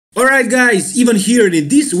Alright guys, even here in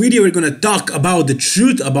this video we're gonna talk about the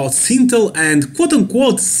truth about Synthol and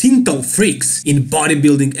quote-unquote Synthol freaks in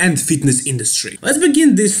bodybuilding and fitness industry. Let's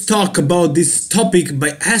begin this talk about this topic by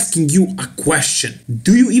asking you a question.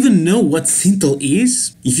 Do you even know what Synthol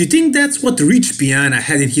is? If you think that's what Rich Piana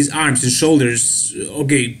had in his arms and shoulders,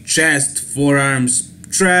 okay, chest, forearms,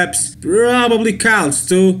 traps, probably calves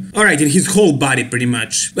too. Alright, in his whole body pretty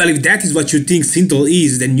much. Well, if that is what you think Synthol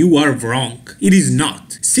is, then you are wrong. It is not.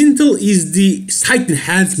 Synthol is the height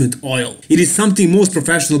enhancement oil. It is something most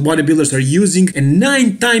professional bodybuilders are using, and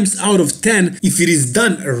 9 times out of 10, if it is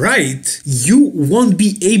done right, you won't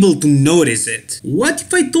be able to notice it. What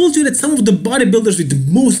if I told you that some of the bodybuilders with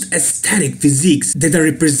the most aesthetic physiques that are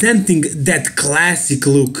representing that classic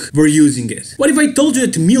look were using it? What if I told you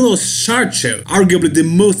that Milos Sarcev, arguably the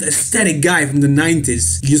most aesthetic guy from the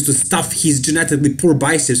 90s, used to stuff his genetically poor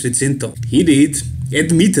biceps with Synthol? He did.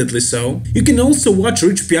 Admittedly so. You can also watch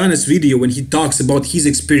Rich Piana's video when he talks about his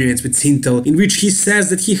experience with Synthol, in which he says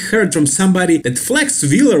that he heard from somebody that Flex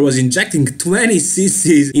Wheeler was injecting 20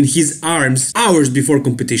 cc's in his arms hours before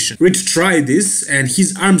competition. Rich tried this and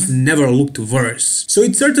his arms never looked worse. So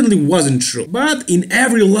it certainly wasn't true. But in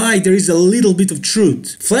every lie there is a little bit of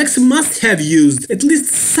truth. Flex must have used at least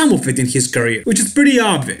some of it in his career, which is pretty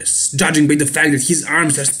obvious, judging by the fact that his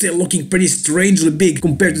arms are still looking pretty strangely big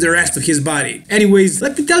compared to the rest of his body. Anyway,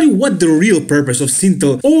 let me tell you what the real purpose of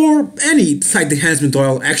Synthol or any height enhancement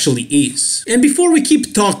oil actually is. And before we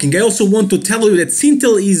keep talking, I also want to tell you that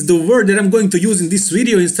Synthol is the word that I'm going to use in this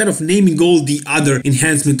video instead of naming all the other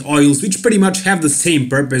enhancement oils, which pretty much have the same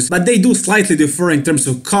purpose, but they do slightly differ in terms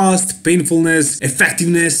of cost, painfulness,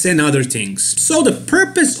 effectiveness, and other things. So the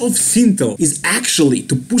purpose of Synthol is actually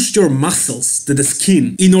to push your muscles to the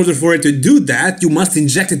skin. In order for it to do that, you must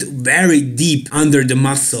inject it very deep under the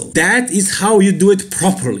muscle. That is how you do it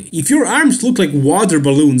properly. If your arms look like water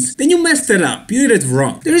balloons, then you messed it up, you did it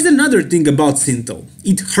wrong. There is another thing about Synthol.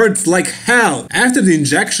 It hurts like hell. After the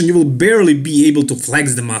injection you will barely be able to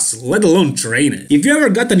flex the muscle, let alone train it. If you ever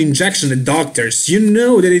got an injection at doctors, you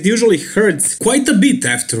know that it usually hurts quite a bit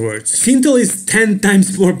afterwards. Synthol is 10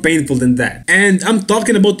 times more painful than that. And I'm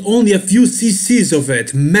talking about only a few cc's of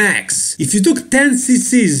it, max. If you took 10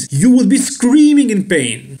 cc's, you would be screaming in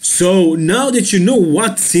pain. So now that you know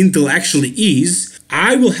what Synthol actually is,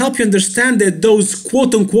 I will help you understand that those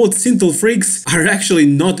quote-unquote Synthol freaks are actually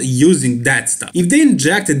not using that stuff. If they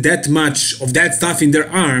injected that much of that stuff in their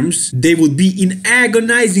arms, they would be in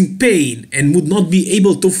agonizing pain and would not be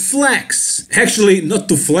able to flex. Actually, not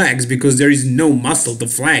to flex because there is no muscle to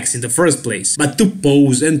flex in the first place, but to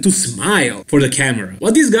pose and to smile for the camera.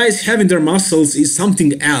 What these guys have in their muscles is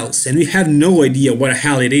something else, and we have no idea what the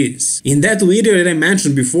hell it is. In that video that I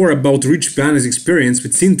mentioned before about Rich Piana's experience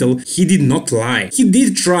with Synthol, he did not lie. He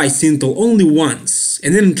did try Synthol only once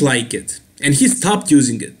and didn't like it, and he stopped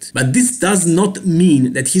using it. But this does not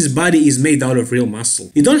mean that his body is made out of real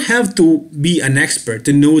muscle. You don't have to be an expert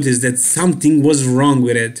to notice that something was wrong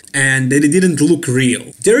with it and that it didn't look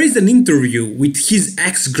real. There is an interview with his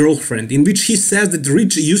ex-girlfriend in which he says that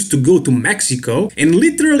Rich used to go to Mexico and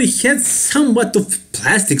literally had somewhat of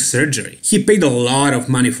plastic surgery. He paid a lot of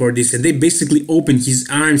money for this, and they basically opened his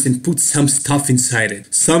arms and put some stuff inside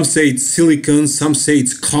it. Some say it's silicone, some say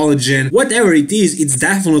it's collagen. Whatever it is, it's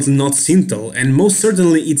definitely not Synthol, and most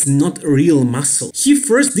certainly it's not real muscle. He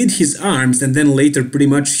first did his arms and then later pretty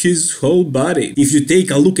much his whole body. If you take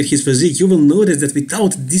a look at his physique, you will notice that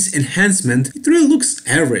without this enhancement, it really looks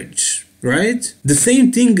average. Right? The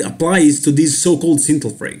same thing applies to these so-called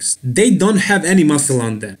Synthol freaks. They don't have any muscle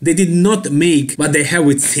on them. They did not make what they have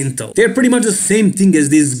with Synthol. They're pretty much the same thing as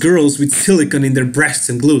these girls with silicone in their breasts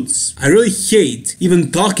and glutes. I really hate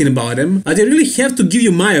even talking about them, but I really have to give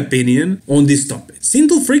you my opinion on this topic.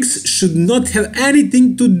 Synthol freaks should not have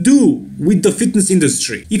anything to do with the fitness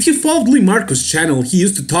industry. If you followed Lee Marco's channel, he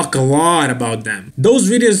used to talk a lot about them. Those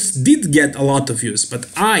videos did get a lot of views, but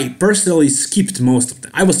I personally skipped most of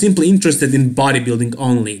them. I was simply interested in bodybuilding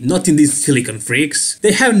only, not in these silicone freaks.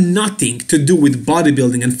 They have nothing to do with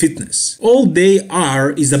bodybuilding and fitness. All they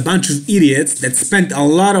are is a bunch of idiots that spent a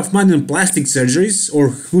lot of money on plastic surgeries or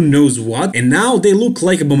who knows what, and now they look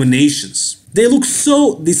like abominations. They look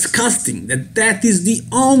so disgusting that is the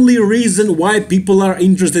only reason why people are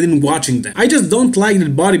interested in watching them. I just don't like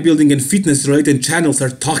that bodybuilding and fitness related channels are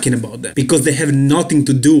talking about them, because they have nothing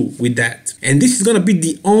to do with that. And this is gonna be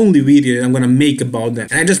the only video that I'm gonna make about them.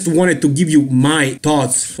 And I just wanted to give you my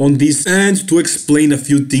thoughts on this and to explain a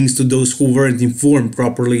few things to those who weren't informed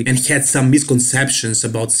properly and had some misconceptions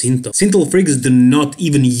about Synthol. Synthol freaks do not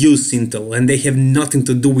even use Synthol, and they have nothing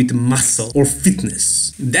to do with muscle or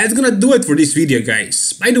fitness. That's gonna do it for this this video,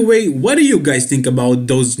 guys. By the way, what do you guys think about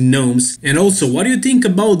those gnomes? And also, what do you think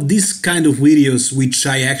about this kind of videos which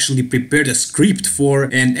I actually prepared a script for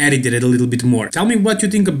and edited it a little bit more? Tell me what you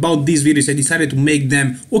think about these videos. I decided to make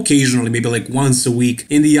them occasionally, maybe like once a week,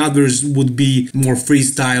 and the others would be more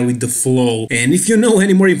freestyle with the flow. And if you know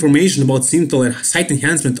any more information about Synthol and site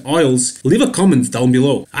enhancement oils, leave a comment down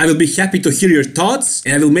below. I will be happy to hear your thoughts,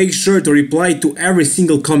 and I will make sure to reply to every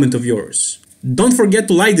single comment of yours. Don't forget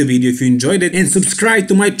to like the video if you enjoyed it, and subscribe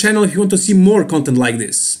to my channel if you want to see more content like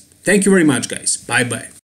this. Thank you very much, guys. Bye bye.